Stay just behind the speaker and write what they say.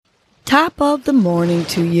Top of the morning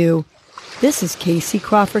to you. This is Casey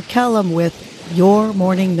Crawford Kellum with Your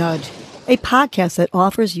Morning Nudge, a podcast that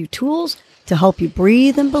offers you tools to help you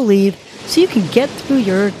breathe and believe so you can get through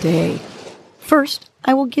your day. First,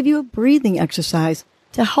 I will give you a breathing exercise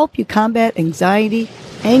to help you combat anxiety,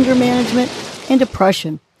 anger management, and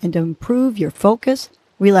depression, and to improve your focus,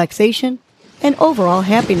 relaxation, and overall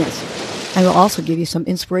happiness. I will also give you some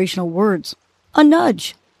inspirational words, a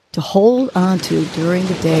nudge, to hold on to during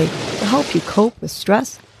the day to help you cope with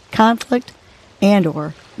stress, conflict, and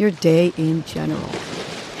or your day in general.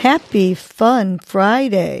 Happy Fun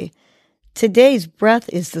Friday! Today's breath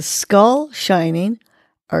is the skull shining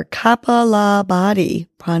or Kapalabhati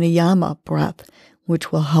pranayama breath,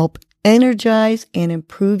 which will help energize and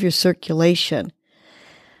improve your circulation.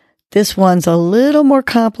 This one's a little more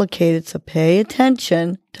complicated, so pay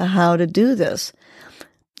attention to how to do this.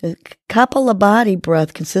 The Kapalabhati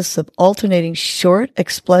breath consists of alternating short,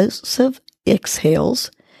 explosive exhales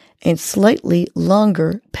and slightly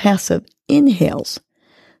longer, passive inhales.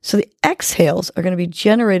 So the exhales are going to be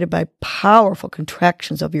generated by powerful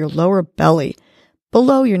contractions of your lower belly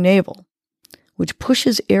below your navel, which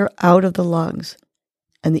pushes air out of the lungs.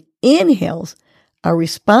 And the inhales are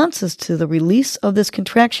responses to the release of this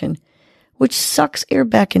contraction, which sucks air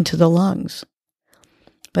back into the lungs.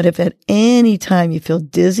 But if at any time you feel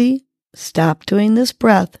dizzy, stop doing this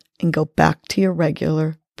breath and go back to your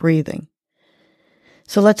regular breathing.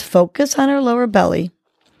 So let's focus on our lower belly.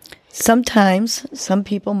 Sometimes some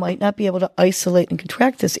people might not be able to isolate and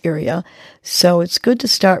contract this area, so it's good to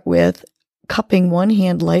start with cupping one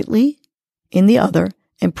hand lightly in the other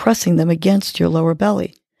and pressing them against your lower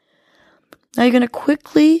belly. Now you're going to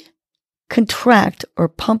quickly contract or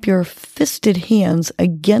pump your fisted hands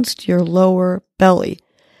against your lower belly,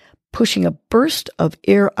 pushing a burst of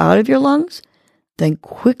air out of your lungs, then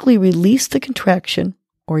quickly release the contraction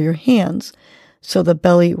or your hands so the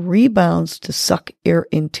belly rebounds to suck air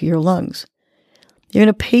into your lungs. You're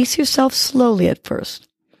going to pace yourself slowly at first.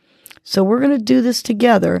 So we're going to do this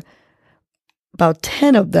together, about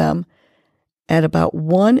 10 of them at about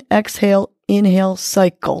one exhale-inhale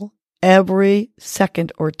cycle every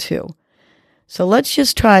second or two. So let's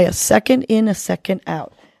just try a second in, a second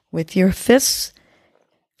out with your fists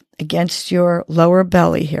against your lower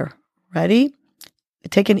belly here. Ready?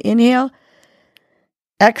 Take an inhale.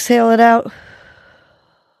 Exhale it out.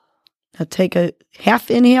 Now take a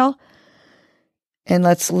half inhale. And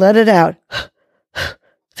let's let it out.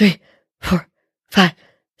 3, 4, 5,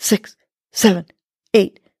 6, 7,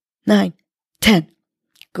 8, 9, 10.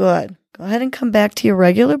 Good. Go ahead and come back to your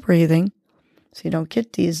regular breathing so you don't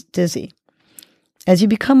get dizzy. As you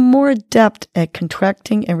become more adept at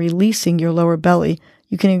contracting and releasing your lower belly,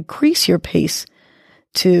 you can increase your pace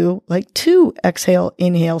to like 2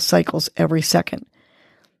 exhale-inhale cycles every second.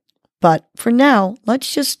 But for now,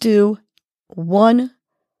 let's just do 1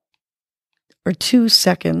 or 2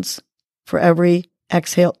 seconds for every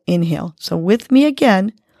exhale-inhale. So with me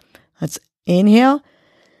again, let's inhale,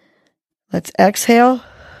 let's exhale,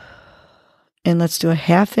 and let's do a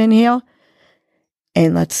half inhale,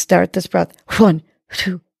 and let's start this breath. 1,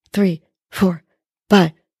 2, 3, 4,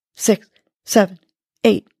 5, 6, 7,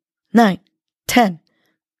 8, 9, 10.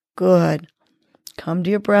 Good. Come to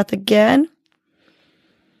your breath again.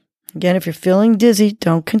 Again, if you're feeling dizzy,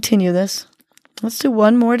 don't continue this. Let's do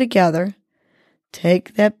one more together.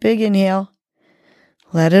 Take that big inhale.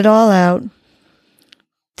 Let it all out.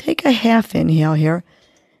 Take a half inhale here.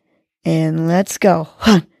 And let's go.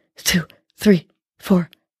 1, 2, 3, 4,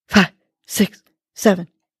 5, 6, 7,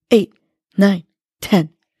 8, 9, 10.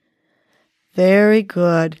 Very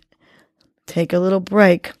good. Take a little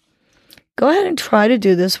break. Go ahead and try to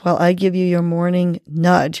do this while I give you your morning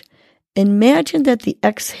nudge. Imagine that the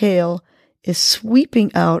exhale is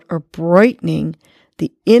sweeping out or brightening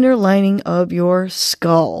the inner lining of your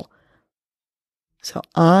skull. So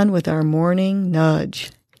on with our morning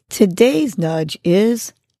nudge. Today's nudge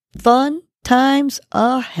is fun times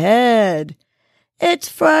ahead. It's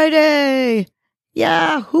Friday.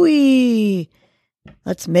 Yahoo!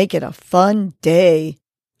 Let's make it a fun day.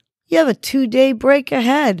 You have a 2-day break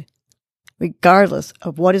ahead. Regardless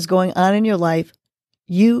of what is going on in your life,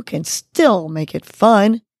 you can still make it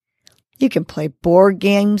fun. You can play board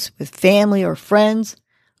games with family or friends,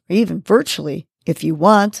 or even virtually if you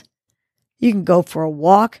want. You can go for a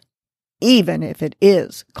walk, even if it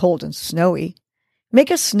is cold and snowy. Make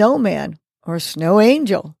a snowman or a snow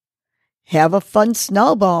angel. Have a fun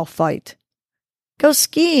snowball fight. Go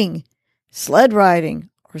skiing, sled riding,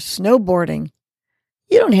 or snowboarding.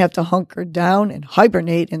 You don't have to hunker down and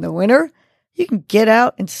hibernate in the winter. You can get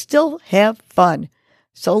out and still have fun.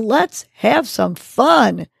 So let's have some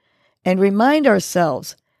fun. and remind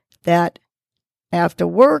ourselves that after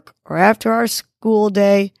work or after our school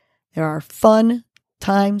day, there are fun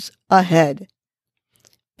times ahead.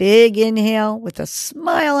 Big inhale with a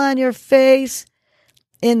smile on your face.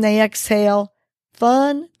 In the exhale,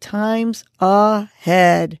 fun times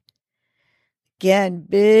ahead. Again,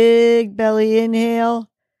 big belly inhale.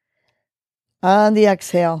 On the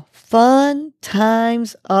exhale, fun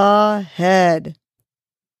times ahead.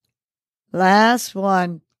 Last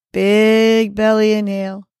one, big belly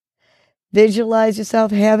inhale. Visualize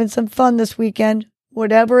yourself having some fun this weekend,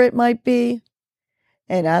 whatever it might be.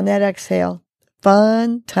 And on that exhale,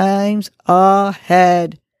 fun times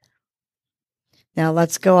ahead. Now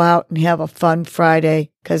let's go out and have a fun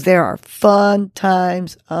Friday, because there are fun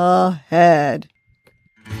times ahead.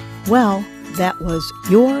 Well, that was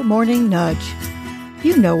your morning nudge.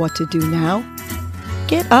 You know what to do now.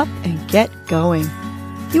 Get up and get going.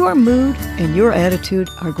 Your mood and your attitude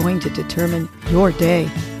are going to determine your day.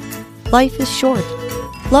 Life is short.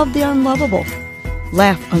 Love the unlovable.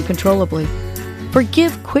 Laugh uncontrollably.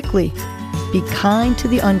 Forgive quickly. Be kind to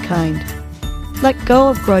the unkind. Let go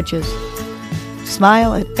of grudges.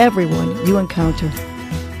 Smile at everyone you encounter.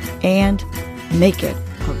 And make it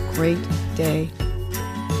a great day.